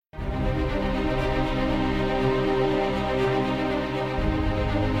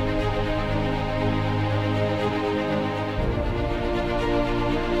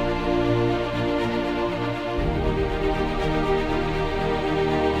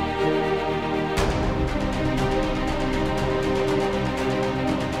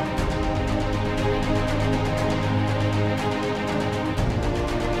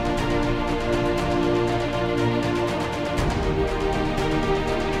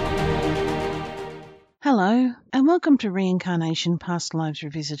Hello, and welcome to Reincarnation Past Lives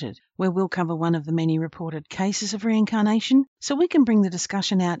Revisited, where we'll cover one of the many reported cases of reincarnation so we can bring the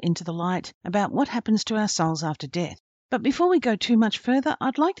discussion out into the light about what happens to our souls after death. But before we go too much further,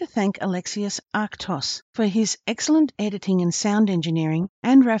 I'd like to thank Alexios Arctos for his excellent editing and sound engineering,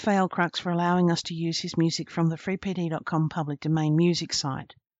 and Raphael Crux for allowing us to use his music from the freepd.com public domain music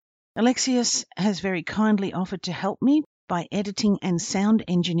site. Alexios has very kindly offered to help me by editing and sound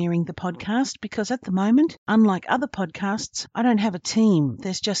engineering the podcast because at the moment, unlike other podcasts, I don't have a team.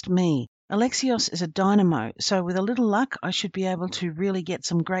 There's just me. Alexios is a dynamo, so with a little luck, I should be able to really get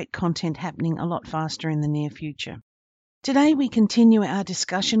some great content happening a lot faster in the near future. Today we continue our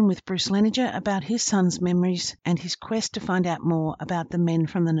discussion with Bruce Leninger about his son's memories and his quest to find out more about the men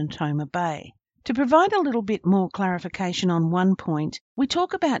from the Natoma Bay. To provide a little bit more clarification on one point, we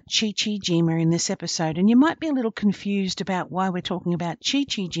talk about Chichi-jima in this episode, and you might be a little confused about why we're talking about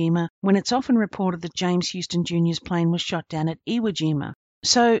Chichi-jima when it's often reported that James Houston Jr.'s plane was shot down at Iwo Jima.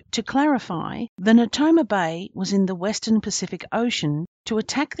 So, to clarify, the Natoma Bay was in the Western Pacific Ocean to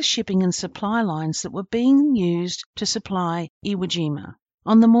attack the shipping and supply lines that were being used to supply Iwo Jima.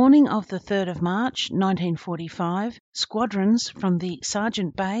 On the morning of the 3rd of March 1945, squadrons from the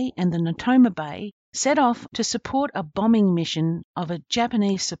Sergeant Bay and the Natoma Bay set off to support a bombing mission of a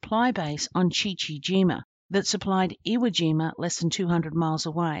Japanese supply base on Chichi-jima that supplied Iwo Jima less than 200 miles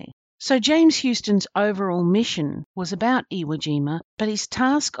away. So James Houston's overall mission was about Iwo Jima, but his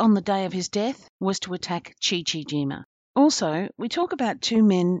task on the day of his death was to attack Chichi-jima. Also, we talk about two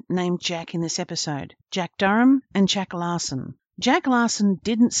men named Jack in this episode, Jack Durham and Jack Larson. Jack Larson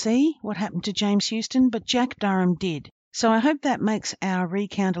didn't see what happened to James Houston, but Jack Durham did. So I hope that makes our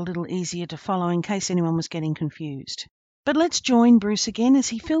recount a little easier to follow in case anyone was getting confused. But let's join Bruce again as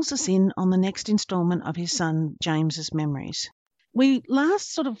he fills us in on the next instalment of his son James's memories. We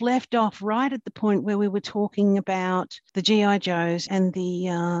last sort of left off right at the point where we were talking about the G.I. Joes and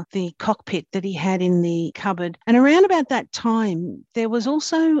the cockpit that he had in the cupboard. And around about that time, there was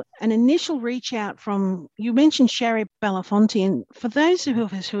also an initial reach out from, you mentioned Shari Belafonte, and for those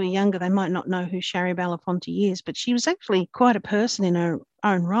of us who are younger, they might not know who Shari Belafonte is, but she was actually quite a person in her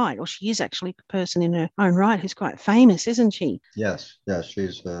own right, or she is actually a person in her own right who's quite famous, isn't she? Yes,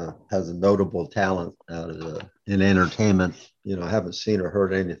 she's has a notable talent in entertainment. I haven't seen or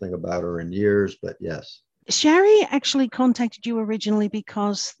heard anything about her in years, but yes. Shari actually contacted you originally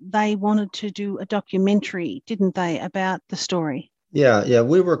because they wanted to do a documentary, didn't they, about the story? Yeah,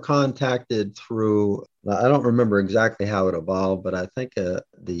 we were contacted through, I don't remember exactly how it evolved, but I think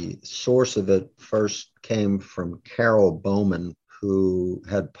the source of it first came from Carol Bowman, who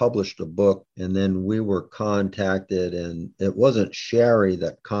had published a book, and then we were contacted, and it wasn't Shari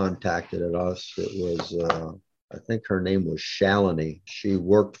that contacted us. It was, I think her name was Shalini. She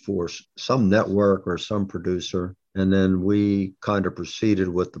worked for some network or some producer. And then we kind of proceeded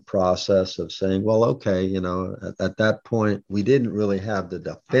with the process of saying, well, okay, at that point, we didn't really have the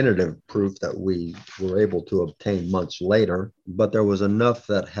definitive proof that we were able to obtain months later, but there was enough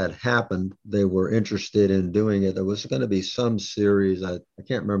that had happened. They were interested in doing it. There was going to be some series. I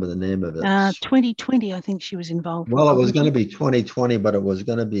can't remember the name of it. 2020, I think she was involved. Well, it was going to be 2020, but it was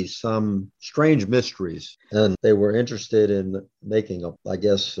going to be some strange mysteries. And they were interested in making a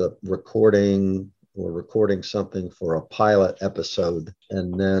recording something for a pilot episode.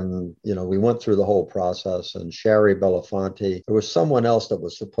 And then, we went through the whole process, and Shari Belafonte, there was someone else that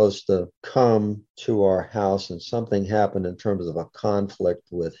was supposed to come to our house, and something happened in terms of a conflict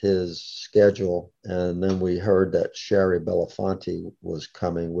with his schedule. And then we heard that Shari Belafonte was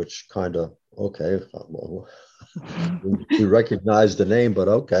coming, which kind of, okay, well, we recognized the name, but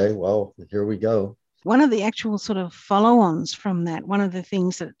okay, well, here we go. One of the actual sort of follow-ons from that, one of the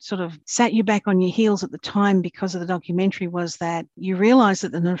things that sort of sat you back on your heels at the time because of the documentary was that you realised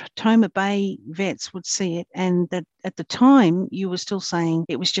that the Natoma Bay vets would see it, and that at the time you were still saying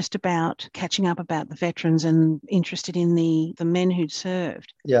it was just about catching up about the veterans and interested in the men who'd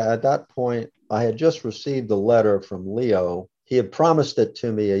served. Yeah, at that point, I had just received a letter from Leo. He had promised it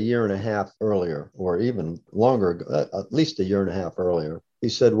to me a year and a half earlier, or even longer, at least a year and a half earlier. He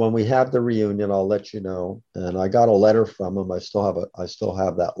said, when we have the reunion, I'll let you know. And I got a letter from him. I still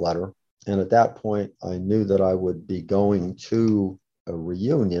have that letter. And at that point, I knew that I would be going to a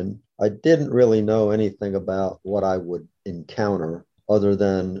reunion. I didn't really know anything about what I would encounter, other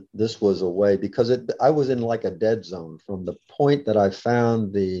than this was a way, because I was in like a dead zone from the point that I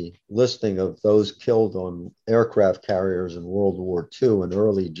found the listing of those killed on aircraft carriers in World War II in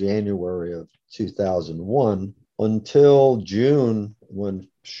early January of 2001 until June, when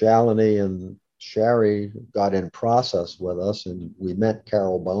Shalini and Sherry got in process with us, and we met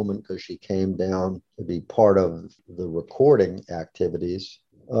Carol Bowman because she came down to be part of the recording activities.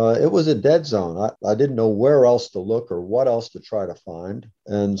 It was a dead zone. I didn't know where else to look or what else to try to find.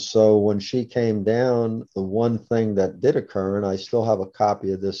 And so when she came down, the one thing that did occur, and I still have a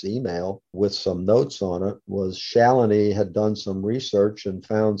copy of this email with some notes on it, was Shalini had done some research and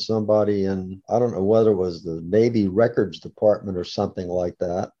found somebody in, I don't know whether it was the Navy Records Department or something like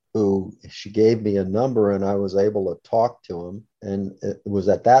that, who she gave me a number and I was able to talk to him. And it was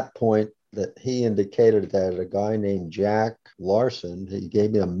at that point that he indicated that a guy named Jack Larson, he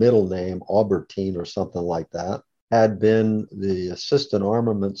gave me a middle name, Aubertine or something like that, had been the assistant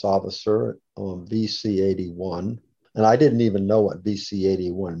armaments officer on VC 81. And I didn't even know what VC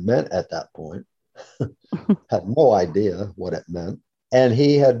 81 meant at that point. Had no idea what it meant. And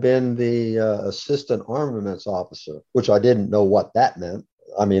he had been the assistant armaments officer, which I didn't know what that meant.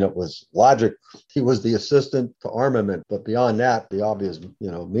 I mean, it was logic. He was the assistant to armament, but beyond that, the obvious,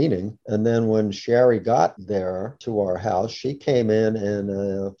 meaning. And then when Sherry got there to our house, she came in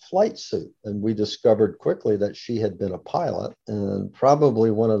a flight suit, and we discovered quickly that she had been a pilot. And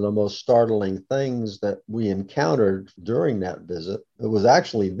probably one of the most startling things that we encountered during that visit, it was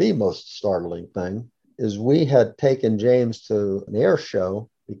actually the most startling thing, is we had taken James to an air show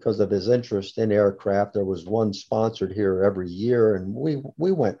because of his interest in aircraft. There was one sponsored here every year, and we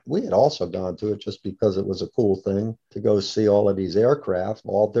went. We had also gone to it just because it was a cool thing to go see all of these aircraft,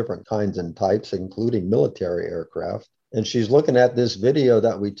 all different kinds and types, including military aircraft. And she's looking at this video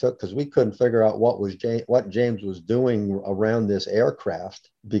that we took because we couldn't figure out what James was doing around this aircraft,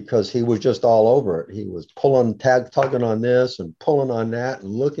 because he was just all over it. He was tugging on this and pulling on that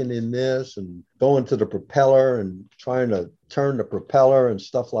and looking in this and going to the propeller and trying to turn the propeller and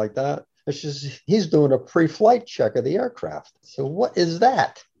stuff like that. It's just, he's doing a pre-flight check of the aircraft. So what is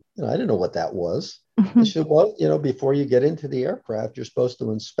that? I didn't know what that was. She said, well, before you get into the aircraft, you're supposed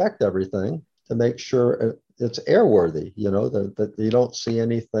to inspect everything to make sure it's airworthy, that you don't see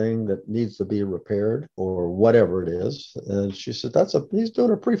anything that needs to be repaired or whatever it is. And she said, he's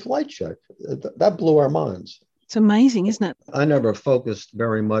doing a pre-flight check. That blew our minds. It's amazing, isn't it? I never focused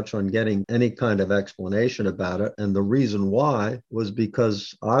very much on getting any kind of explanation about it. And the reason why was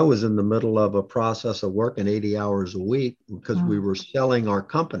because I was in the middle of a process of working 80 hours a week because we were selling our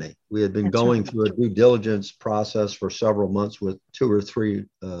company. We had been going through a due diligence process for several months with 2 or 3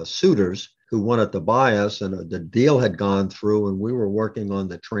 suitors who wanted to buy us, and the deal had gone through and we were working on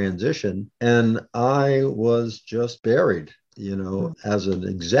the transition, and I was just buried. As an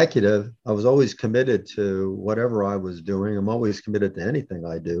executive, I was always committed to whatever I was doing. I'm always committed to anything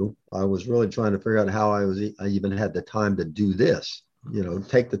I do. I was really trying to figure out how I even had the time to do this,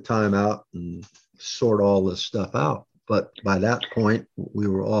 take the time out and sort all this stuff out. But by that point, we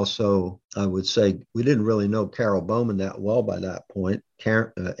were also, I would say, we didn't really know Carol Bowman that well by that point.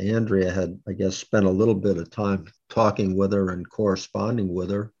 Andrea had, I guess, spent a little bit of time talking with her and corresponding with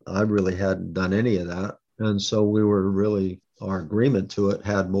her. I really hadn't done any of that. And so our agreement to it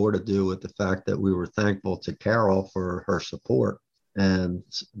had more to do with the fact that we were thankful to Carol for her support and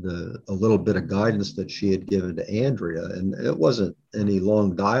a little bit of guidance that she had given to Andrea. And it wasn't any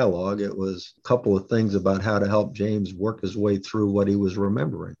long dialogue. It was a couple of things about how to help James work his way through what he was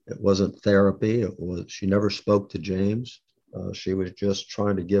remembering. It wasn't therapy. She never spoke to James. She was just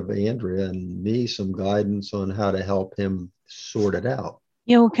trying to give Andrea and me some guidance on how to help him sort it out.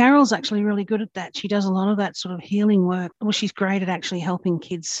 Yeah, well, Carol's actually really good at that. She does a lot of that sort of healing work. Well, she's great at actually helping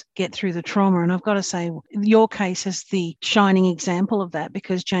kids get through the trauma. And I've got to say, your case is the shining example of that,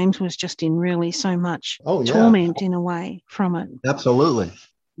 because James was just in really so much torment in a way from it. Absolutely.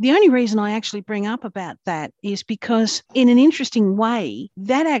 The only reason I actually bring up about that is because in an interesting way,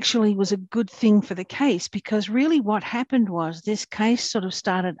 that actually was a good thing for the case, because really what happened was this case sort of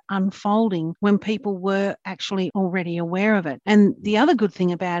started unfolding when people were actually already aware of it. And the other good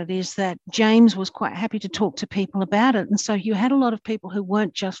thing about it is that James was quite happy to talk to people about it. And so you had a lot of people who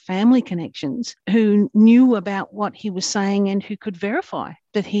weren't just family connections, who knew about what he was saying and who could verify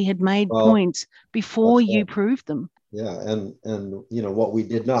that he had made points before you proved them. Yeah, and what we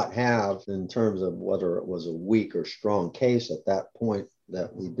did not have in terms of whether it was a weak or strong case at that point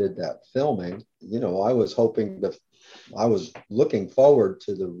that we did that filming, I was looking forward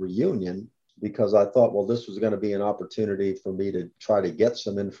to the reunion because I thought, well, this was going to be an opportunity for me to try to get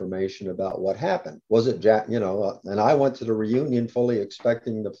some information about what happened. Was it Jack, and I went to the reunion fully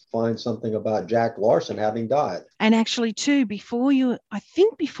expecting to find something about Jack Larson having died. And actually, too, before you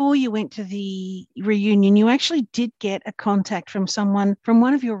went to the reunion, you actually did get a contact from someone from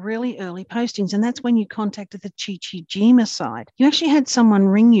one of your really early postings, and that's when you contacted the Chichijima site. You actually had someone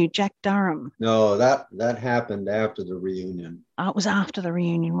ring you, Jack Durham. No, that happened after the reunion. It was after the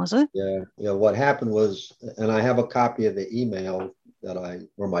reunion, was it? Yeah. What happened was, and I have a copy of the email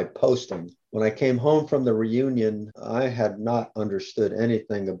or my posting. When I came home from the reunion, I had not understood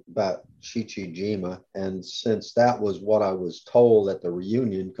anything about Chichijima. And since that was what I was told at the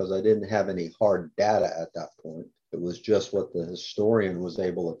reunion, because I didn't have any hard data at that point, it was just what the historian was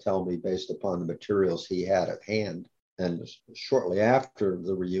able to tell me based upon the materials he had at hand. And shortly after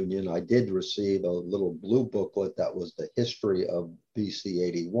the reunion, I did receive a little blue booklet that was the history of BC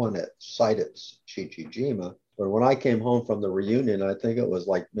 81 at cited Chichijima. But when I came home from the reunion, I think it was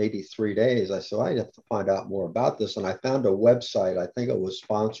like maybe 3 days, I said, I have to find out more about this. And I found a website, I think it was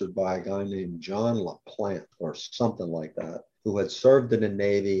sponsored by a guy named John LaPlante or something like that, who had served in the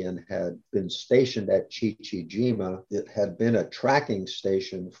Navy and had been stationed at Chichijima. It had been a tracking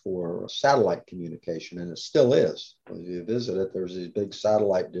station for satellite communication, and it still is. If you visit it, there's these big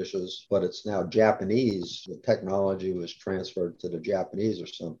satellite dishes, but it's now Japanese. The technology was transferred to the Japanese or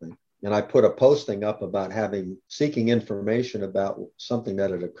something. And I put a posting up about seeking information about something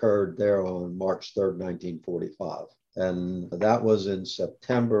that had occurred there on March 3rd, 1945. And that was in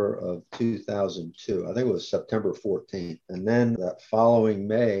September of 2002. I think it was September 14th. And then that following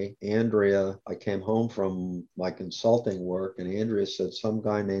May, I came home from my consulting work, and Andrea said some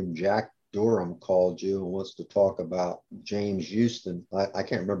guy named Jack Durham called you and wants to talk about James Houston. I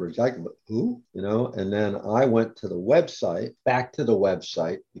can't remember exactly, but who, and then I went to the website, back to the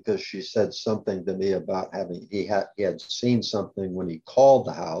website, because she said something to me about he had seen something when he called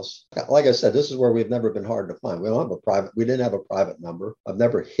the house. Like I said, this is where we've never been hard to find. We didn't have a private number. I've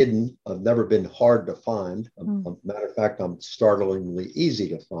never hidden. I've never been hard to find. Matter of fact, I'm startlingly easy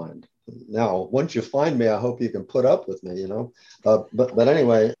to find. Now, once you find me, I hope you can put up with me, but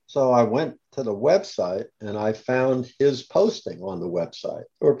anyway, so I went to the website and I found his posting on the website.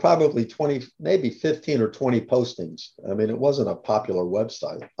 There were probably 20, maybe 15 or 20 postings. I mean, it wasn't a popular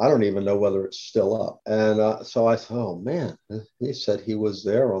website. I don't even know whether it's still up. And so I thought, oh man, he said he was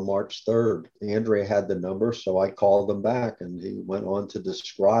there on March 3rd. Andrea had the number, so I called him back, and he went on to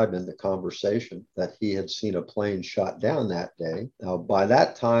describe in the conversation that he had seen a plane shot down that day. Now, by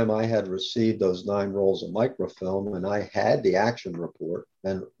that time, I had received those 9 rolls of microfilm, and I had the action report.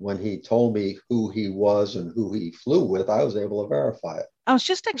 And when he told me who he was and who he flew with, I was able to verify it. I was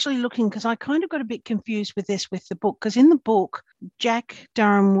just actually looking because I kind of got a bit confused with the book, because in the book, Jack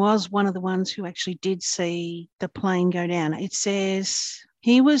Durham was one of the ones who actually did see the plane go down. It says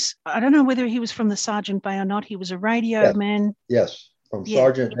he was, I don't know whether he was from the Sergeant Bay or not. He was a radio man. Yes, from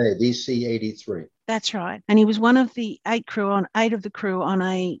Sergeant Bay, VC 83. That's right. And he was one of the 8 of the crew on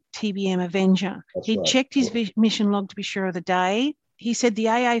a TBM Avenger. He checked his mission log to be sure of the day. He said the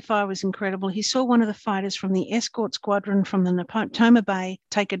AA fire was incredible. He saw one of the fighters from the escort squadron from the Natoma Bay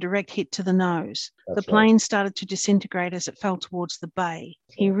take a direct hit to the nose. The plane started to disintegrate as it fell towards the bay.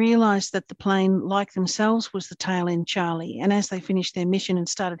 He realised that the plane, like themselves, was the tail end Charlie. And as they finished their mission and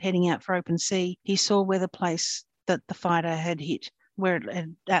started heading out for open sea, he saw where the place that the fighter had hit, where it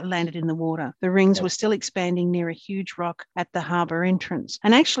had landed in the water. The rings were still expanding near a huge rock at the harbour entrance.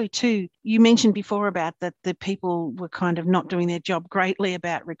 And actually, too, you mentioned before about that the people were kind of not doing their job greatly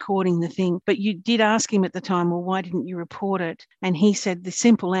about recording the thing. But you did ask him at the time, well, why didn't you report it? And he said the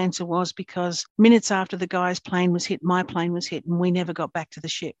simple answer was because minutes after the guy's plane was hit, my plane was hit, and we never got back to the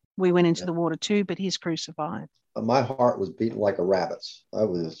ship. We went into the water too, but his crew survived. My heart was beating like a rabbit's.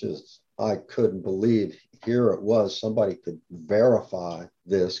 I couldn't believe here it was. Somebody could verify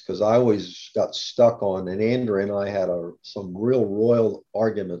this, because I always got stuck on, and Andrea and I had some real royal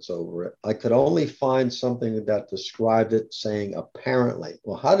arguments over it. I could only find something that described it saying apparently.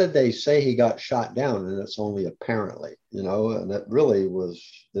 Well, how did they say he got shot down and it's only apparently, and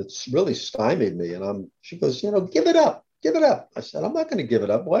it's really stymied me. And she goes, give it up. Give it up. I said, I'm not going to give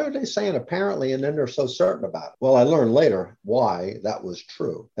it up. Why are they saying apparently and then they're so certain about it? Well, I learned later why that was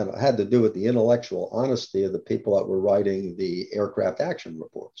true. And it had to do with the intellectual honesty of the people that were writing the aircraft action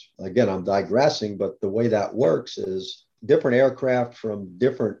reports. Again, I'm digressing, but the way that works is different aircraft from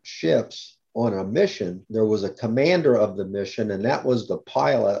different ships on a mission. There was a commander of the mission, and that was the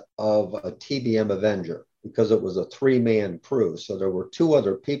pilot of a TBM Avenger, because it was a 3-man crew. So there were 2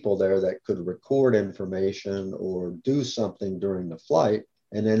 other people there that could record information or do something during the flight.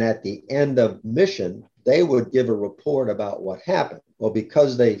 And then at the end of mission, they would give a report about what happened. Well,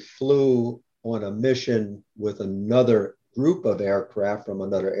 because they flew on a mission with another group of aircraft from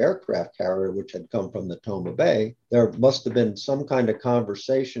another aircraft carrier, which had come from the Toma Bay, there must have been some kind of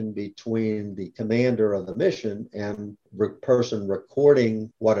conversation between the commander of the mission and the person recording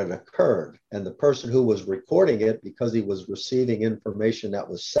what had occurred. And the person who was recording it, because he was receiving information that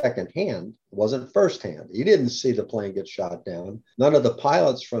was secondhand, wasn't firsthand. He didn't see the plane get shot down. None of the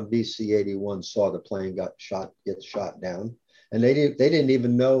pilots from BC-81 saw the plane get shot down. And they didn't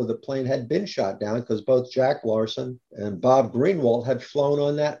even know the plane had been shot down because both Jack Larson and Bob Greenwald had flown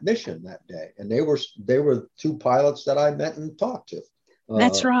on that mission that day. And they were two pilots that I met and talked to.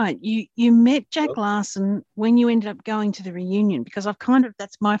 That's right. You met Jack Larson when you ended up going to the reunion, because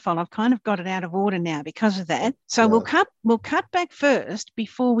that's my fault. I've kind of got it out of order now because of that. So we'll cut back first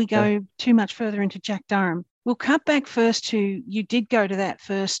before we go too much further into Jack Durham. We'll cut back first to, you did go to that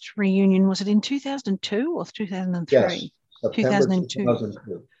first reunion. Was it in 2002 or 2003? Yes. September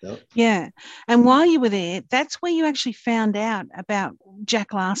 2002. Yep. Yeah. And while you were there, that's where you actually found out about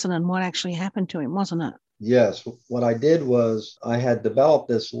Jack Larson and what actually happened to him, wasn't it? Yes. What I did was I had developed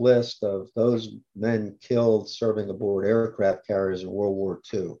this list of those men killed serving aboard aircraft carriers in World War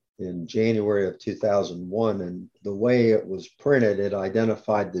II in January of 2001. And the way it was printed, it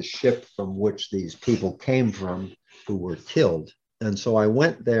identified the ship from which these people came from who were killed. And so I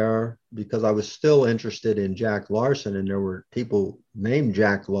went there because I was still interested in Jack Larson, and there were people named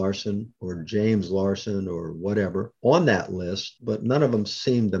Jack Larson or James Larson or whatever on that list, but none of them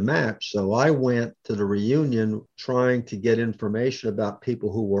seemed to match. So I went to the reunion trying to get information about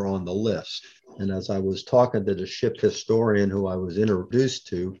people who were on the list. And as I was talking to the ship historian who I was introduced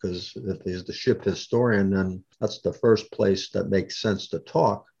to, because if he's the ship historian, then that's the first place that makes sense to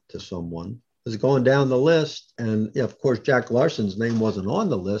talk to someone. Was going down the list, and of course Jack Larson's name wasn't on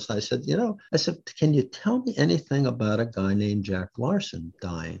the list. I said, can you tell me anything about a guy named Jack Larson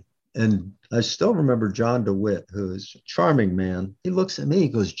dying? And I still remember John DeWitt, who's a charming man. He looks at me, he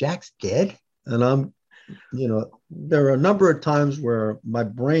goes, "Jack's dead?" And I'm, there are a number of times where my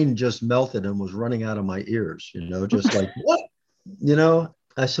brain just melted and was running out of my ears, just like, what?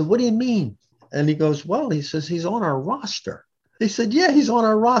 I said, "What do you mean?" And he goes, "Well," he says, "he's on our roster." He said, "Yeah, he's on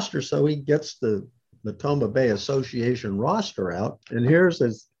our roster." So he gets the Toma Bay Association roster out. And here's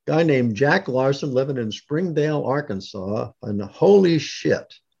this guy named Jack Larson living in Springdale, Arkansas. And holy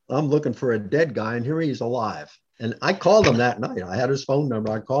shit, I'm looking for a dead guy, and here he's alive. And I called him that night. I had his phone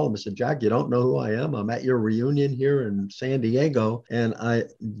number. I called him. I said, "Jack, you don't know who I am. I'm at your reunion here in San Diego. And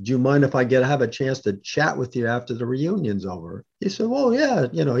do you mind if I have a chance to chat with you after the reunion's over?" He said, "Well, yeah."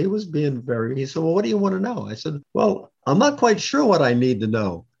 He was being he said, "Well, what do you want to know?" I said, "Well, I'm not quite sure what I need to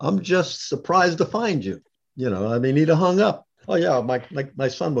know. I'm just surprised to find you." He'd have hung up. "Oh, yeah, my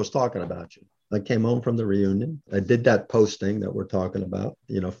son was talking about you." I came home from the reunion. I did that posting that we're talking about,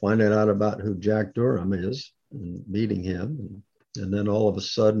 finding out about who Jack Durham is and meeting him. And then all of a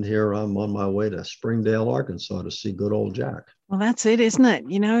sudden, here I'm on my way to Springdale, Arkansas to see good old Jack. Well, that's it, isn't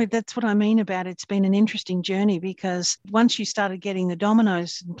it? That's what I mean about it's been an interesting journey, because once you started getting the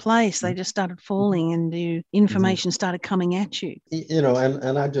dominoes in place, they just started falling and the information started coming at you.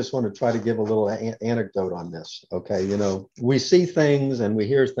 And I just want to try to give a little anecdote on this. Okay. We see things and we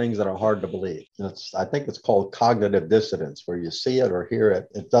hear things that are hard to believe. I think it's called cognitive dissonance, where you see it or hear it,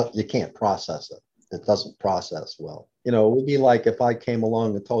 you can't process it. It doesn't process well. It would be like if I came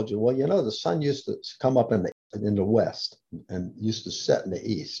along and told you, "Well, the sun used to come up in the west and used to set in the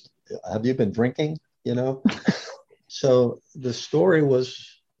east. Have you been drinking?" So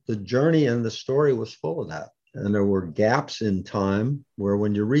the journey and the story was full of that. And there were gaps in time where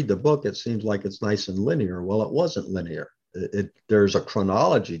when you read the book, it seems like it's nice and linear. Well, it wasn't linear. There's a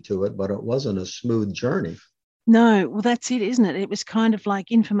chronology to it, but it wasn't a smooth journey. No, well, that's it, isn't it? It was kind of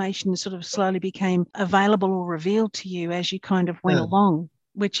like information sort of slowly became available or revealed to you as you kind of went along,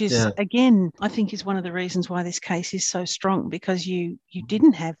 which is, again, I think is one of the reasons why this case is so strong, because you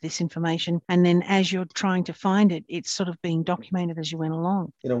didn't have this information. And then as you're trying to find it, it's sort of being documented as you went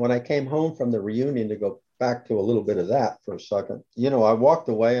along. When I came home from the reunion, to go back to a little bit of that for a second, I walked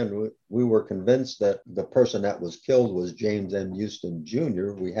away and we were convinced that the person that was killed was James M. Houston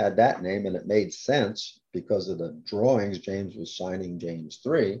Jr. We had that name and it made sense because of the drawings. James was signing James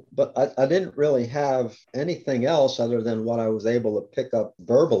 3. But I didn't really have anything else other than what I was able to pick up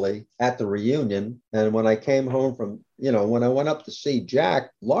verbally at the reunion. And when I came home from, when I went up to see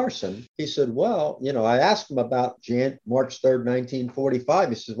Jack Larson, he said, "Well, I asked him about March 3rd, 1945.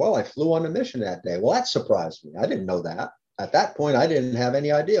 He says, "Well, I flew on a mission that day." Well, that surprised me. I didn't know that. At that point, I didn't have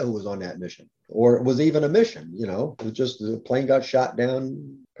any idea who was on that mission. or it was even a mission. It was just the plane got shot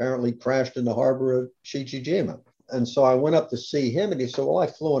down, apparently crashed in the harbor of Shichijima. And so I went up to see him, and he said, well, I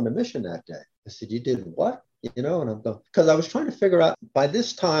flew on the mission that day. I said, you did what? And I'm going, because I was trying to figure out, by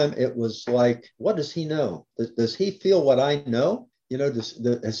this time, it was like, what does he know? Does he feel what I know?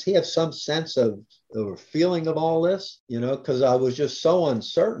 Does he have some sense of or feeling of all this? Because I was just so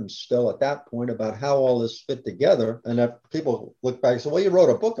uncertain still at that point about how all this fit together. And that people look back and say, well, you wrote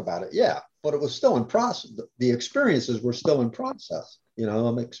a book about it. Yeah, but it was still in process. The experiences were still in process.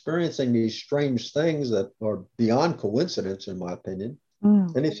 I'm experiencing these strange things that are beyond coincidence, in my opinion.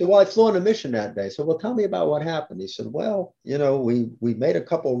 And he said, well, I flew on a mission that day. So, well, tell me about what happened. He said, well, we made a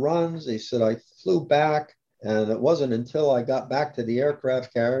couple runs. He said, I flew back. And it wasn't until I got back to the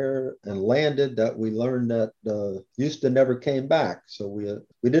aircraft carrier and landed that we learned that Houston never came back. So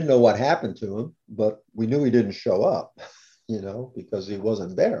we didn't know what happened to him, but we knew he didn't show up, because he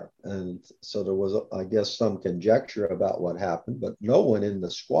wasn't there. And so there was, I guess, some conjecture about what happened, but no one in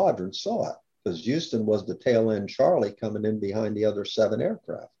the squadron saw it, because Houston was the tail end Charlie coming in behind the other 7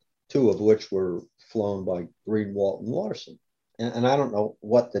 aircraft, 2 of which were flown by Greenwalt and Larson. And I don't know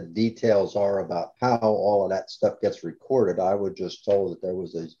what the details are about how all of that stuff gets recorded. I was just told that there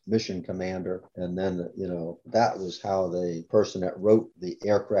was a mission commander. And then, that was how the person that wrote the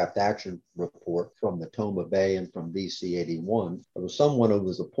aircraft action report from Natoma Bay and from DC-81, there was someone who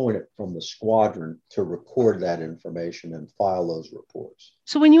was appointed from the squadron to record that information and file those reports.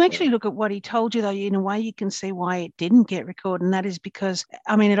 So when you actually look at what he told you, though, in a way you can see why it didn't get recorded. And that is because,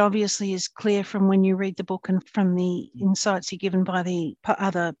 it obviously is clear from when you read the book and from the insights you're given by the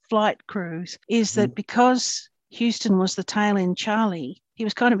other flight crews, is that because Houston was the tail end Charlie, he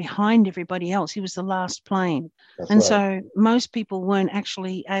was kind of behind everybody else. He was the last plane. That's right. So most people weren't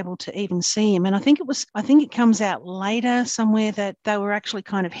actually able to even see him. And I think it comes out later somewhere that they were actually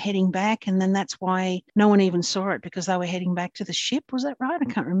kind of heading back. And then that's why no one even saw it, because they were heading back to the ship. Was that right? I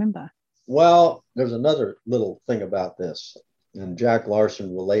can't remember. Well, there's another little thing about this. And Jack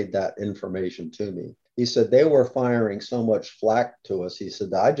Larson relayed that information to me. He said they were firing so much flak to us. He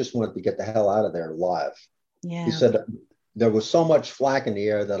said, I just wanted to get the hell out of there alive. Yeah. He said there was so much flak in the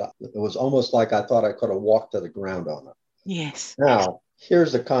air that it was almost like I thought I could have walked to the ground on it. Yes. Now,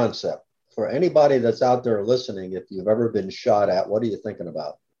 here's the concept. For anybody that's out there listening, if you've ever been shot at, what are you thinking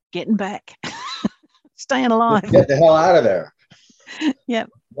about? Getting back. Staying alive. Get the hell out of there. Yep.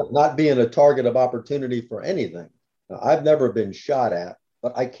 Not being a target of opportunity for anything. Now, I've never been shot at,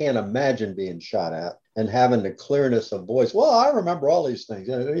 but I can't imagine being shot at and having the clearness of voice. Well, I remember all these things.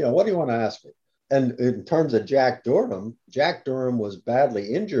 What do you want to ask me? And in terms of Jack Durham was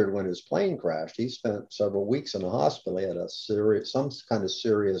badly injured when his plane crashed. He spent several weeks in the hospital. He had some kind of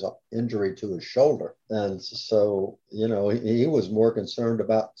serious injury to his shoulder. And so, he was more concerned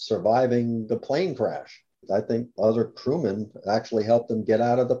about surviving the plane crash. I think other crewmen actually helped him get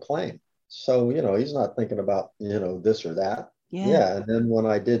out of the plane. So, he's not thinking about, this or that. Yeah. And then when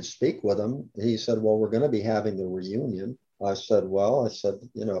I did speak with him, he said, well, we're going to be having a reunion. I said,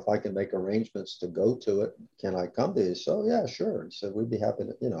 if I can make arrangements to go to it, can I come to you? So, yeah, sure. He said, we'd be happy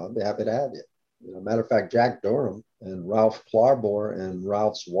to, I'd be happy to have you. Matter of fact, Jack Durham and Ralph Plarbor and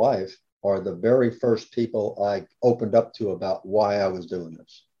Ralph's wife are the very first people I opened up to about why I was doing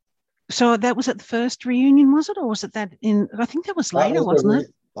this. So that was at the first reunion, was it? Or was it that I think that was later, wasn't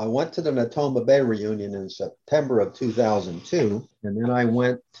it? I went to the Natoma Bay reunion in September of 2002, and then I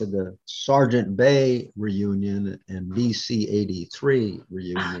went to the Sergeant Bay reunion and DC-83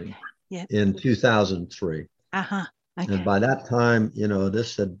 reunion in 2003. Okay. And by that time,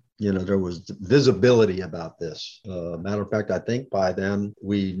 there was visibility about this. Matter of fact, I think by then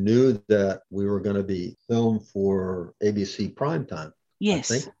we knew that we were going to be filmed for ABC primetime.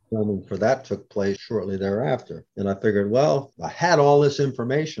 Yes. I think filming for that took place shortly thereafter. And I figured, well, I had all this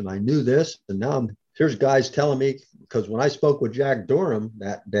information. I knew this. And now here's guys telling me, because when I spoke with Jack Durham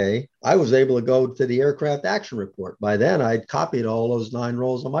that day, I was able to go to the aircraft action report. By then, I'd copied all those 9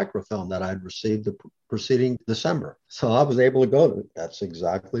 rolls of microfilm that I'd received the preceding December. So I was able to go. That's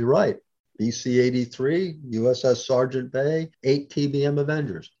exactly right. DC-83, USS Sergeant Bay, 8 TBM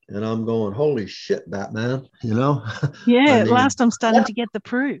Avengers. And I'm going, holy shit, Batman, Yeah, at last I'm starting to get the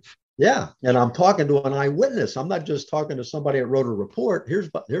proof. Yeah, and I'm talking to an eyewitness. I'm not just talking to somebody that wrote a report.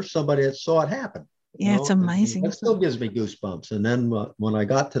 Here's somebody that saw it happen. Yeah, it's amazing. It still gives me goosebumps. And then when I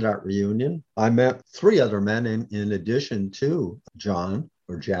got to that reunion, I met 3 other men in addition to John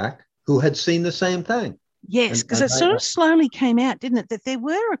or Jack who had seen the same thing. Yes, And, because it sort of slowly came out, didn't it, that there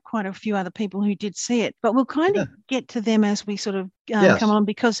were quite a few other people who did see it. But we'll kind of get to them as we sort of come on,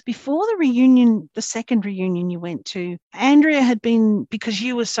 because before the reunion, the second reunion you went to, Andrea had been, because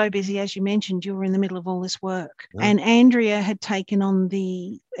you were so busy, as you mentioned, you were in the middle of all this work. And Andrea had taken on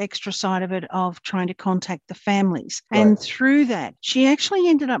the extra side of it of trying to contact the families. Right. And through that, she actually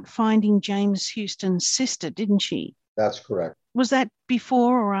ended up finding James Houston's sister, didn't she? That's correct. Was that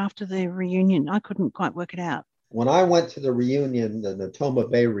before or after the reunion? I couldn't quite work it out. When I went to the reunion, the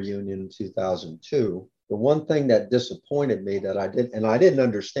Natoma Bay reunion in 2002, the one thing that disappointed me that I didn't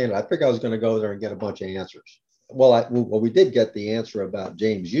understand, I figured I was going to go there and get a bunch of answers. Well, we did get the answer about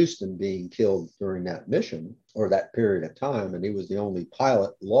James Houston being killed during that mission or that period of time, and he was the only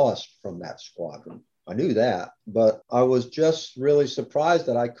pilot lost from that squadron. I knew that, but I was just really surprised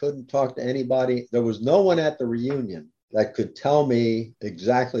that I couldn't talk to anybody. There was no one at the reunion that could tell me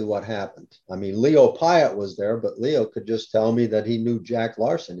exactly what happened. I mean, Leo Pyatt was there, but Leo could just tell me that he knew Jack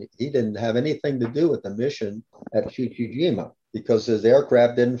Larson. He didn't have anything to do with the mission at Chichijima because his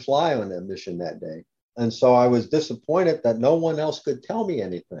aircraft didn't fly on that mission that day. And so I was disappointed that no one else could tell me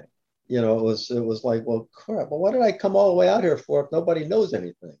anything. You know, it was like, well, crap, well, what did I come all the way out here for if nobody knows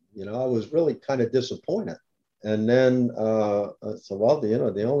anything? You know, I was really kind of disappointed. And then,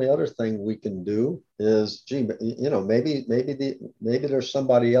 the only other thing we can do is, maybe there's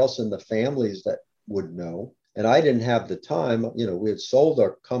somebody else in the families that would know. And I didn't have the time. You know, we had sold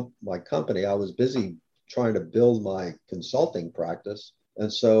my company. I was busy trying to build my consulting practice.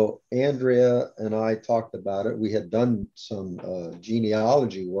 And so Andrea and I talked about it. We had done some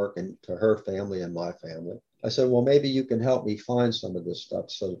genealogy work into her family and my family. I said, well, maybe you can help me find some of this stuff.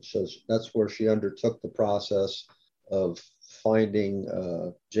 So that's where she undertook the process of finding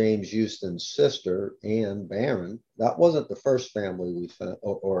James Houston's sister, Ann Barron. That wasn't the first family we found,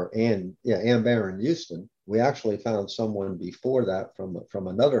 Ann Barron Houston. We actually found someone before that from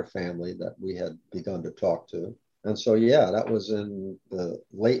another family that we had begun to talk to. And so, that was in the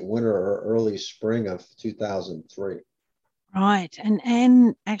late winter or early spring of 2003. Right. And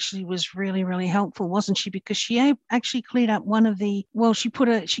Anne actually was really, really helpful, wasn't she? Because she actually cleared up one of the,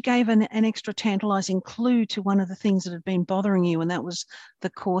 she gave an extra tantalizing clue to one of the things that had been bothering you, and that was the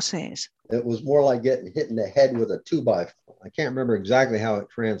Corsairs. It was more like getting hit in the head with a 2x4. I can't remember exactly how it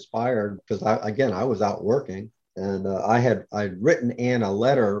transpired because I was out working. And I'd written Anne a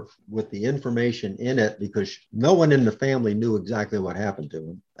letter with the information in it because no one in the family knew exactly what happened to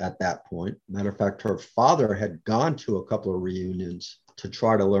him at that point. Matter of fact, her father had gone to a couple of reunions to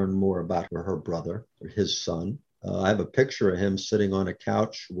try to learn more about her brother, or his son. I have a picture of him sitting on a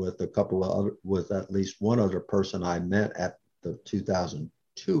couch with with at least one other person I met at the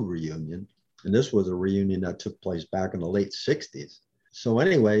 2002 reunion. And this was a reunion that took place back in the late 60s. So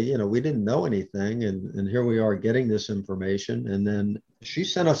anyway, we didn't know anything. And here we are getting this information. And then she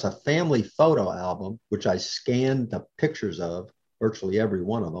sent us a family photo album, which I scanned the pictures of, virtually every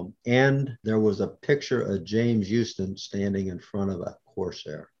one of them. And there was a picture of James Houston standing in front of a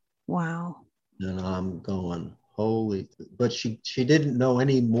Corsair. Wow. And I'm going, holy, but she didn't know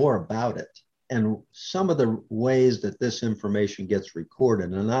any more about it. And some of the ways that this information gets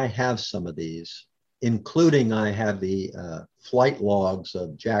recorded, and I have some of these, including I have the flight logs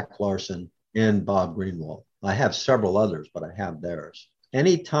of Jack Larson and Bob Greenwald. I have several others, but I have theirs.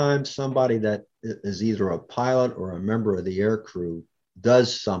 Anytime somebody that is either a pilot or a member of the air crew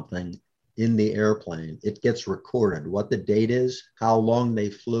does something in the airplane, it gets recorded, what the date is, how long they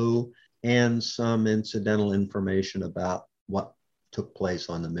flew, and some incidental information about what took place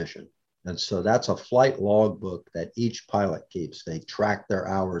on the mission. And so that's a flight logbook that each pilot keeps. They track their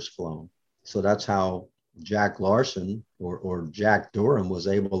hours flown. So that's how Jack Larson or Jack Durham was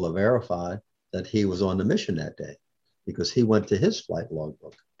able to verify that he was on the mission that day because he went to his flight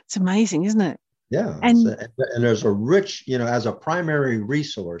logbook. It's amazing, isn't it? Yeah. And there's a rich, as a primary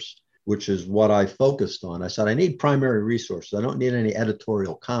resource, which is what I focused on. I said, I need primary resources. I don't need any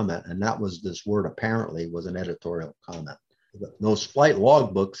editorial comment. And that was this word apparently was an editorial comment. Those flight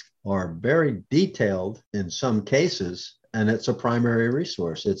logbooks are very detailed in some cases, and it's a primary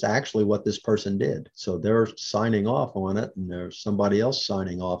resource. It's actually what this person did. So they're signing off on it, and there's somebody else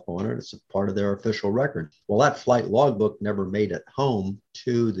signing off on it. It's a part of their official record. Well, that flight logbook never made it home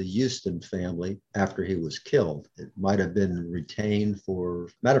to the Houston family after he was killed. It might have been retained for,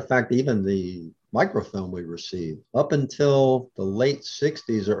 matter of fact, even the microfilm we received. Up until the late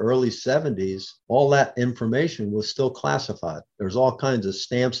 60s or early 70s, all that information was still classified. There's all kinds of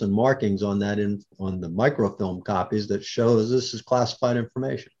stamps and markings on that on the microfilm copies that shows this is classified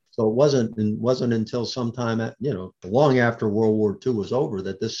information. So it wasn't until sometime long after World War II was over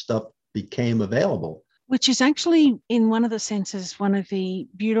that this stuff became available. Which is actually, in one of the senses, one of the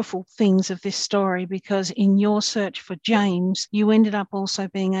beautiful things of this story, because in your search for James, you ended up also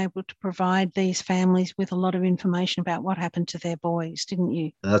being able to provide these families with a lot of information about what happened to their boys, didn't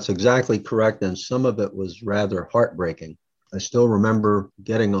you? That's exactly correct. And some of it was rather heartbreaking. I still remember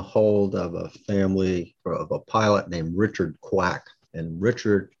getting a hold of a family of a pilot named Richard Quack. And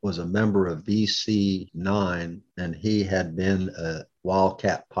Richard was a member of VC-9, and he had been a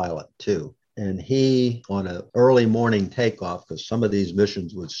Wildcat pilot too. And he, on an early morning takeoff, because some of these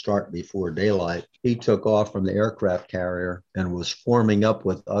missions would start before daylight, he took off from the aircraft carrier and was forming up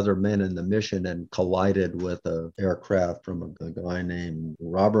with other men in the mission and collided with an aircraft from a guy named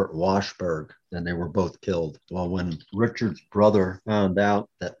Robert Washburn, and they were both killed. Well, when Richard's brother found out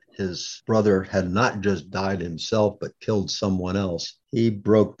that his brother had not just died himself, but killed someone else, he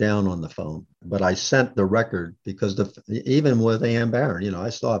broke down on the phone. But I sent the record because even with Ann Barron, I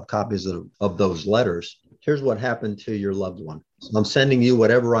still have copies of those letters. Here's what happened to your loved one. So I'm sending you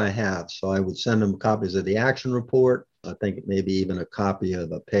whatever I have. So I would send them copies of the action report. I think maybe even a copy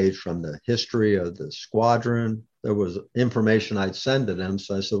of a page from the history of the squadron. There was information I'd send to them.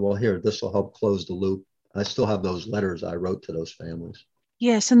 So I said, well, here, this will help close the loop. I still have those letters I wrote to those families.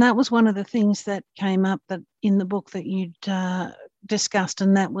 Yes, and that was one of the things that came up that in the book that you'd discussed,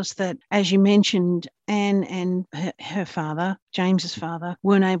 and that was that, as you mentioned, Anne and her father, James's father,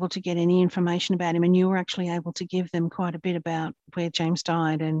 weren't able to get any information about him, and you were actually able to give them quite a bit about where James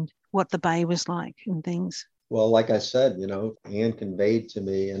died and what the bay was like and things. Well, like I said, Anne conveyed to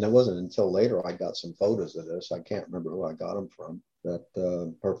me, and it wasn't until later I got some photos of this. I can't remember who I got them from, that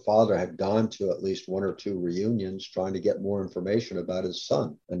her father had gone to at least one or two reunions trying to get more information about his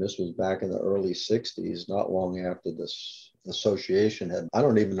son. And this was back in the early 60s, not long after this association had, I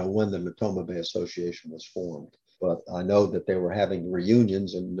don't even know when the Natoma Bay Association was formed. But I know that they were having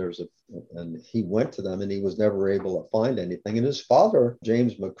reunions, and and he went to them, and he was never able to find anything. And his father,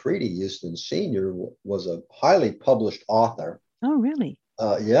 James McCready Houston Sr., was a highly published author. Oh, really?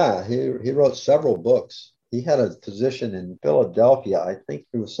 Yeah, he wrote several books. He had a position in Philadelphia. I think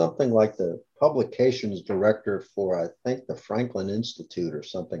he was something like the publications director for, I think, the Franklin Institute or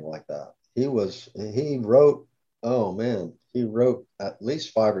something like that. He wrote, oh man, he wrote at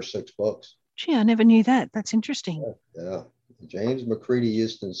least 5 or 6 books. Gee, I never knew that. That's interesting. Yeah. James McCready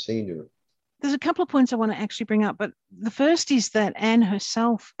Houston Sr. There's a couple of points I want to actually bring up, but the first is that Anne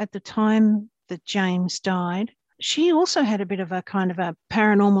herself, at the time that James died, she also had a bit of a kind of a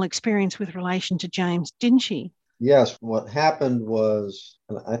paranormal experience with relation to James, didn't she? Yes, what happened was,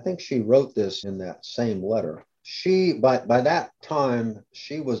 and I think she wrote this in that same letter. She, by that time,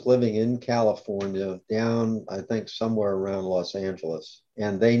 she was living in California, down, I think, somewhere around Los Angeles.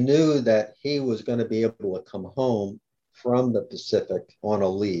 And they knew that he was going to be able to come home from the Pacific on a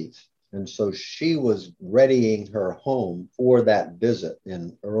leave. And so she was readying her home for that visit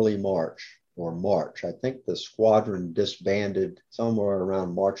in early March or March. I think the squadron disbanded somewhere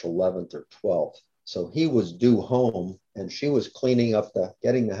around March 11th or 12th. So he was due home, and she was cleaning up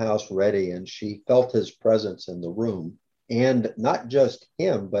getting the house ready, and she felt his presence in the room. And not just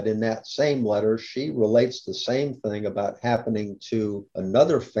him, but in that same letter, she relates the same thing about happening to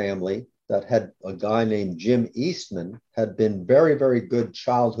another family that had a guy named Jim Eastman, had been very, very good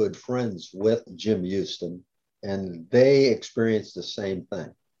childhood friends with Jim Houston, and they experienced the same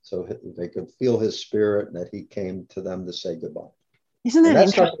thing. So they could feel his spirit and that he came to them to say goodbye. Isn't And that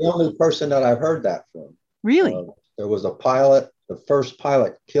that's not interesting? the only person that I've heard that from. Really? There was a pilot, the first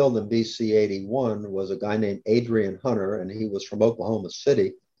pilot killed in BC 81 was a guy named Adrian Hunter, and he was from Oklahoma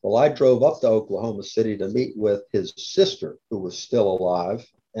City. Well, I drove up to Oklahoma City to meet with his sister, who was still alive.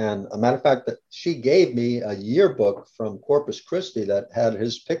 And a matter of fact, that she gave me a yearbook from Corpus Christi that had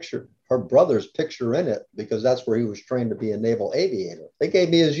his picture, her brother's picture in it, because that's where he was trained to be a naval aviator. They gave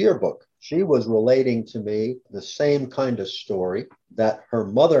me his yearbook. She was relating to me the same kind of story, that her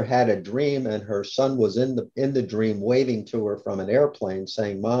mother had a dream and her son was in the dream waving to her from an airplane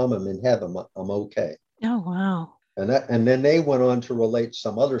saying, "Mom, I'm in heaven. I'm okay." Oh, wow. And then they went on to relate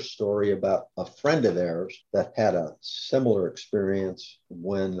some other story about a friend of theirs that had a similar experience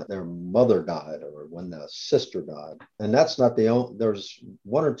when their mother died or when the sister died. And that's not the only, there's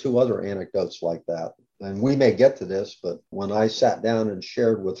one or two other anecdotes like that. And we may get to this, but when I sat down and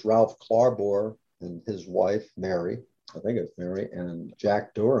shared with Ralph Clarbor and his wife, Mary, I think it's Mary, and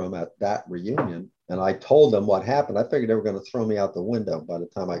Jack Durham at that reunion, and I told them what happened, I figured they were going to throw me out the window by the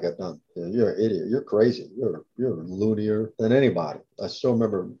time I got done. You're an idiot. You're crazy. You're loonier than anybody. I still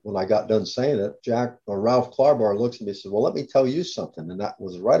remember when I got done saying it, Jack or Ralph Clarbar looks at me and says, "Well, let me tell you something." And that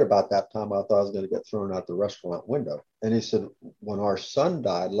was right about that time I thought I was going to get thrown out the restaurant window. And he said, "When our son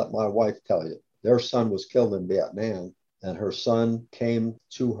died, let my wife tell you." Their son was killed in Vietnam, and her son came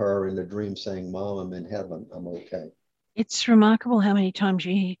to her in the dream saying, "Mom, I'm in heaven. I'm okay." It's remarkable how many times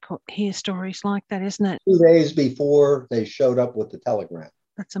you hear stories like that, isn't it? 2 days before they showed up with the telegram.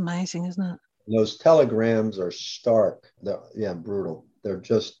 That's amazing, isn't it? And those telegrams are stark. Yeah, brutal.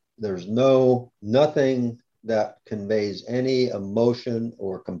 There's nothing that conveys any emotion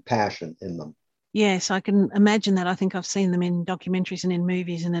or compassion in them. Yes, I can imagine that. I think I've seen them in documentaries and in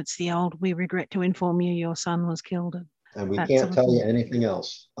movies, and it's the old, "We regret to inform you your son was killed." And we That sort can't of tell thing. you anything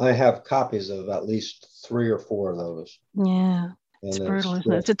else. I have copies of at least 3 or 4 of those. Yeah, it's And brutal, isn't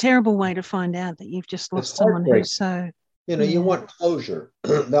it? It's a terrible way to find out that you've just it's lost someone heartbreaking. who's so, You yeah. want closure.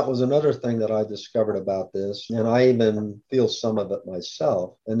 That was another thing that I discovered about this. And I even feel some of it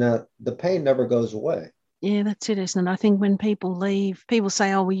myself, and that the pain never goes away. Yeah, that's it, isn't it? I think when people leave, people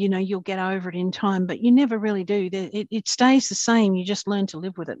say, "Oh, well, you'll get over it in time," but you never really do. It stays the same. You just learn to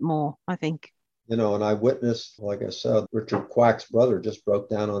live with it more, I think. And I witnessed, like I said, Richard Quack's brother just broke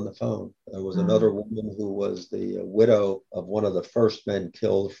down on the phone. There was another Mm. woman who was the widow of one of the first men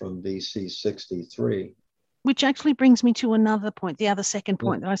killed from BC 63. Which actually brings me to another point, the other second Yeah.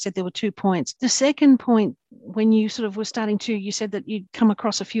 point that I said there were 2 points. The second point, when you sort of were starting to, you said that you'd come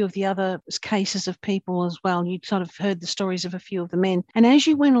across a few of the other cases of people as well. You'd sort of heard the stories of a few of the men. And as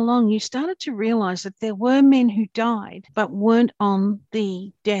you went along, you started to realize that there were men who died, but weren't on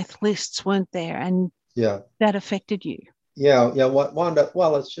the death lists, weren't there? And Yeah. that affected you. Yeah. What Wanda?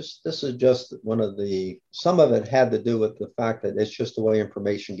 Well, this is just some of it had to do with the fact that it's just the way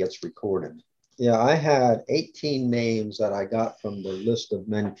information gets recorded. Yeah, I had 18 names that I got from the list of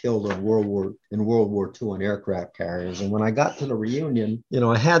men killed in World War II on aircraft carriers. And when I got to the reunion,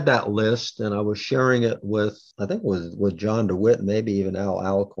 I had that list and I was sharing it with, I think it was with John DeWitt, maybe even Al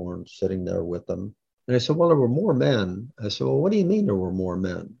Alcorn sitting there with them. And I said, "Well, there were more men." I said, "Well, what do you mean there were more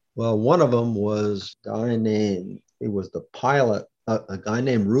men?" Well, one of them was he was the pilot, a guy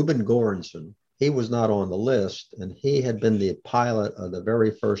named Reuben Goranson. He was not on the list, and he had been the pilot of the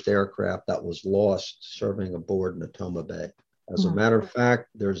very first aircraft that was lost serving aboard Natoma Bay. As a matter of fact,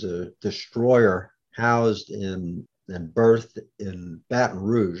 there's a destroyer housed and berthed in Baton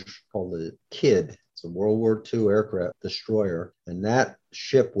Rouge called the Kidd. It's a World War II aircraft destroyer, and that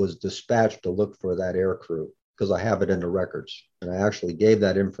ship was dispatched to look for that air crew because I have it in the records. And I actually gave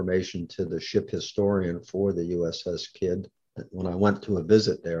that information to the ship historian for the USS Kidd when I went to a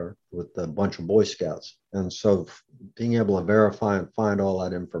visit there with a bunch of Boy Scouts. And so being able to verify and find all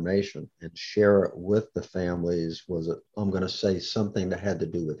that information and share it with the families was, I'm going to say, something that had to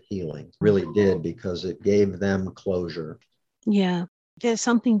do with healing. It really did, because it gave them closure. Yeah. There's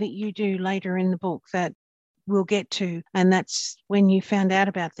something that you do later in the book that we'll get to, and that's when you found out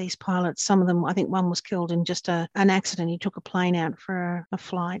about these pilots. Some of them, I think one was killed in just an accident. He took a plane out for a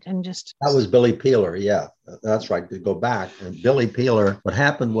flight and just... That was Billy Peeler. Yeah, that's right. To go back, and Billy Peeler, what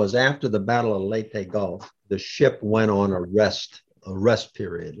happened was after the Battle of Leyte Gulf, the ship went on a rest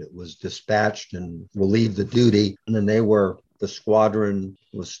period. It was dispatched and relieved the duty, and then the squadron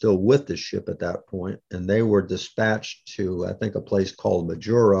was still with the ship at that point, and they were dispatched to, I think, a place called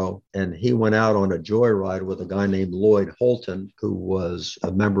Majuro, and he went out on a joyride with a guy named Lloyd Holton, who was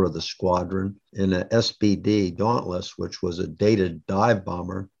a member of the squadron, in a SBD Dauntless, which was a dated dive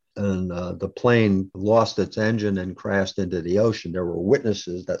bomber. And the plane lost its engine and crashed into the ocean. There were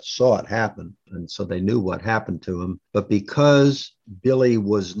witnesses that saw it happen, and so they knew what happened to him. But because Billy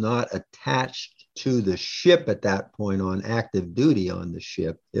was not attached to the ship at that point on active duty on the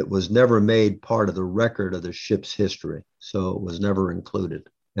ship, it was never made part of the record of the ship's history. So it was never included.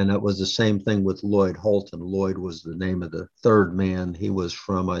 And that was the same thing with Lloyd Holton. Lloyd was the name of the third man. He was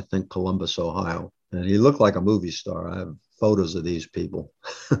from, I think, Columbus, Ohio. And he looked like a movie star. I have photos of these people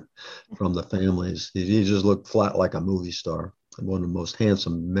from the families. He just looked flat like a movie star. One of the most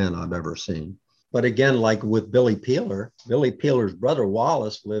handsome men I've ever seen. But again, like with Billy Peeler's brother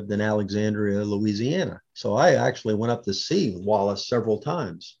Wallace lived in Alexandria, Louisiana. So I actually went up to see Wallace several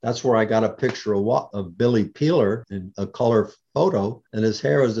times. That's where I got a picture of Billy Peeler in a color photo, and his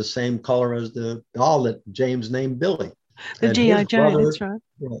hair is the same color as the doll that James named Billy. The And G.I. Joe, that's right.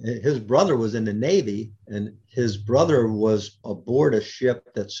 His brother was in the Navy, and his brother was aboard a ship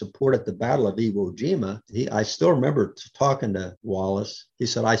that supported the Battle of Iwo Jima. I still remember talking to Wallace. He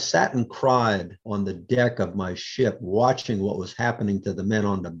said, "I sat and cried on the deck of my ship watching what was happening to the men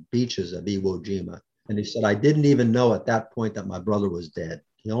on the beaches of Iwo Jima." And he said, "I didn't even know at that point that my brother was dead.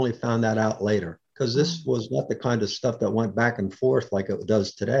 He only found that out later, because this was not the kind of stuff that went back and forth like it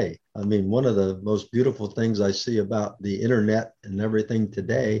does today. I mean, one of the most beautiful things I see about the internet and everything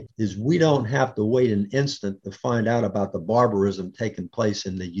today is we don't have to wait an instant to find out about the barbarism taking place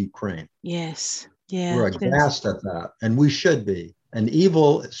in the Ukraine. Yes. Yeah. We're aghast at that, and we should be. And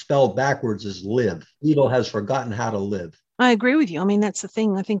evil spelled backwards is live. Evil has forgotten how to live. I agree with you. I mean, that's the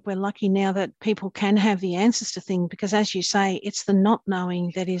thing. I think we're lucky now that people can have the answers to things because, as you say, it's the not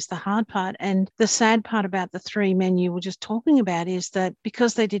knowing that is the hard part. And the sad part about the three men you were just talking about is that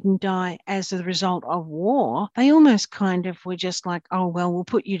because they didn't die as a result of war, they almost kind of were just like, oh, well, we'll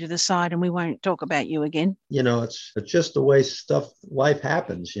put you to the side and we won't talk about you again. You know, it's just the way life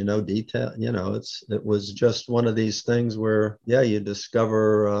happens, you know, detail, you know, it was just one of these things where, yeah, you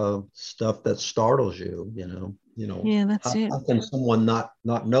discover stuff that startles you, you know. Yeah, that's it. How can someone not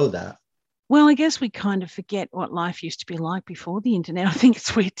know that? Well, I guess we kind of forget what life used to be like before the internet. I think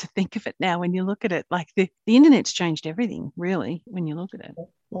it's weird to think of it now when you look at it. Like the internet's changed everything, really, when you look at it.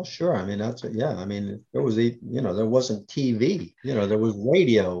 Well, sure. I mean, yeah. I mean, there wasn't TV. You know, there was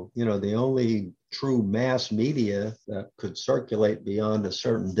radio. You know, the only true mass media that could circulate beyond a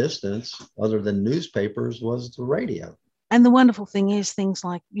certain distance, other than newspapers, was the radio. And the wonderful thing is things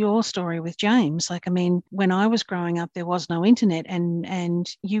like your story with James. Like, I mean, when I was growing up, there was no internet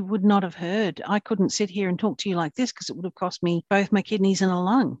and you would not have heard. I couldn't sit here and talk to you like this because it would have cost me both my kidneys and a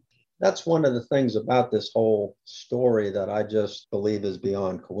lung. That's one of the things about this whole story that I just believe is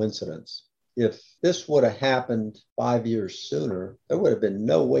beyond coincidence. If this would have happened 5 years sooner, there would have been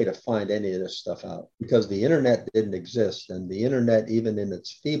no way to find any of this stuff out because the internet didn't exist. And the internet, even in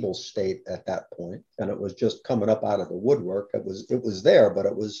its feeble state at that point, and it was just coming up out of the woodwork, it was there, but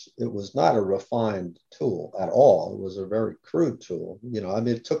it was not a refined tool at all. It was a very crude tool. You know, I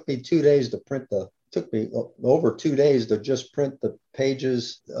mean, it took me 2 days to print took me over 2 days to just print the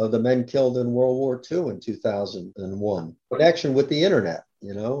pages of the men killed in World War II in 2001. Connection with the internet,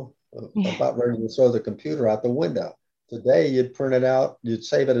 you know, about ready to throw the computer out the window. Today, you'd print it out, you'd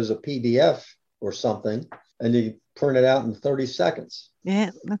save it as a PDF or something, and you print it out in 30 seconds.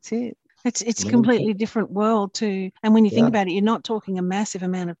 Yeah, that's it. It's a completely different world too. And when you think about it, you're not talking a massive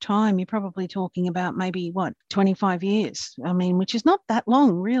amount of time. You're probably talking about maybe 25 years. I mean, which is not that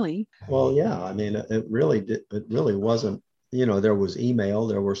long, really. Well, yeah. I mean, it really wasn't. You know, there was email.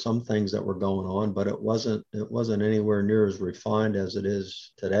 There were some things that were going on, but it wasn't anywhere near as refined as it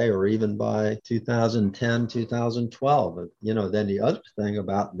is today, or even by 2010, 2012. You know, then the other thing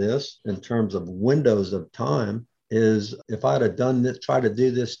about this, in terms of windows of time, is if I'd have tried to do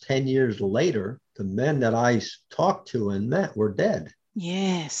this 10 years later, the men that I talked to and met were dead.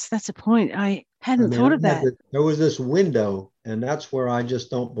 Yes, that's a point. I hadn't thought of that. There was this window, and that's where I just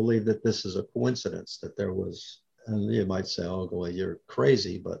don't believe that this is a coincidence, that there was, and you might say, oh, well, you're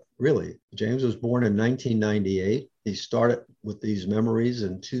crazy, but really, James was born in 1998. He started with these memories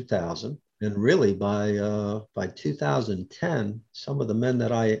in 2000. And really, by 2010, some of the men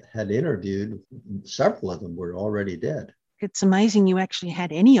that I had interviewed, several of them were already dead. It's amazing you actually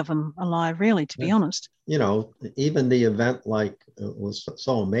had any of them alive, really, to be honest. You know, even the event was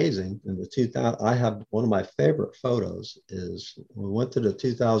so amazing in the 2000. I have one of my favorite photos is we went to the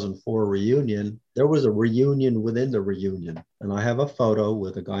 2004 reunion. There was a reunion within the reunion. And I have a photo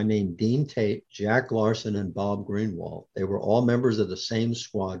with a guy named Dean Tate, Jack Larson, and Bob Greenwald. They were all members of the same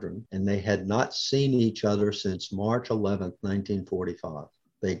squadron, and they had not seen each other since March 11th, 1945.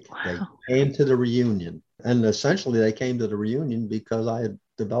 They came to the reunion. And essentially, they came to the reunion because I had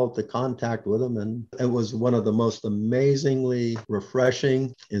developed a contact with them. And it was one of the most amazingly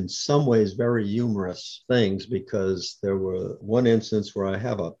refreshing, in some ways, very humorous things, because there were one instance where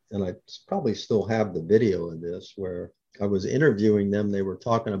and I probably still have the video of this, where I was interviewing them. They were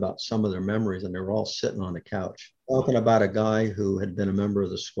talking about some of their memories, and they were all sitting on a couch talking about a guy who had been a member of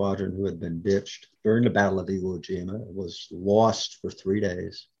the squadron who had been ditched during the Battle of Iwo Jima, was lost for 3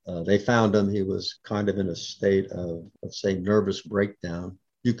 days. They found him. He was kind of in a state of, let's say, nervous breakdown.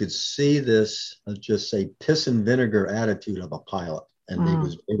 You could see this, just say, piss and vinegar attitude of a pilot. And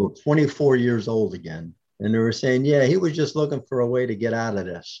they were 24 years old again. And they were saying, yeah, he was just looking for a way to get out of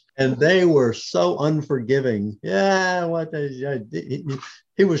this. And they were so unforgiving. Yeah,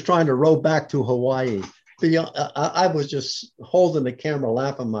 he was trying to row back to Hawaii. I was just holding the camera,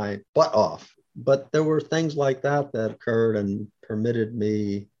 laughing my butt off. But there were things like that occurred and permitted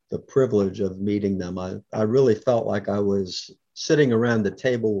me the privilege of meeting them. I really felt like I was sitting around the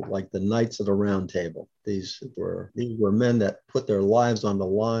table like the Knights of the Round Table. These were men that put their lives on the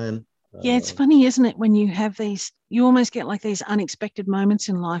line Yeah, it's funny, isn't it, when you have these, you almost get like these unexpected moments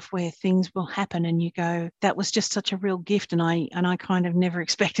in life where things will happen and you go, that was just such a real gift, and I kind of never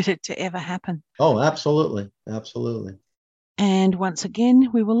expected it to ever happen. Oh, absolutely. Absolutely. And once again,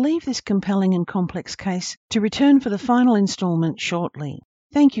 we will leave this compelling and complex case to return for the final instalment shortly.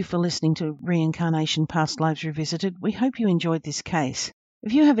 Thank you for listening to Reincarnation Past Lives Revisited. We hope you enjoyed this case.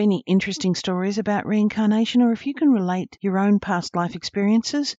 If you have any interesting stories about reincarnation, or if you can relate your own past life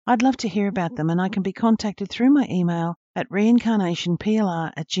experiences, I'd love to hear about them, and I can be contacted through my email at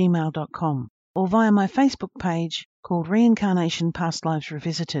reincarnationplr@gmail.com or via my Facebook page called Reincarnation Past Lives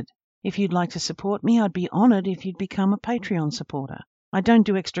Revisited. If you'd like to support me, I'd be honoured if you'd become a Patreon supporter. I don't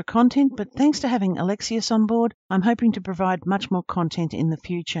do extra content, but thanks to having Alexius on board, I'm hoping to provide much more content in the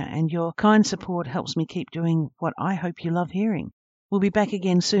future, and your kind support helps me keep doing what I hope you love hearing. We'll be back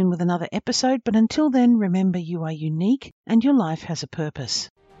again soon with another episode, but until then, remember you are unique and your life has a purpose.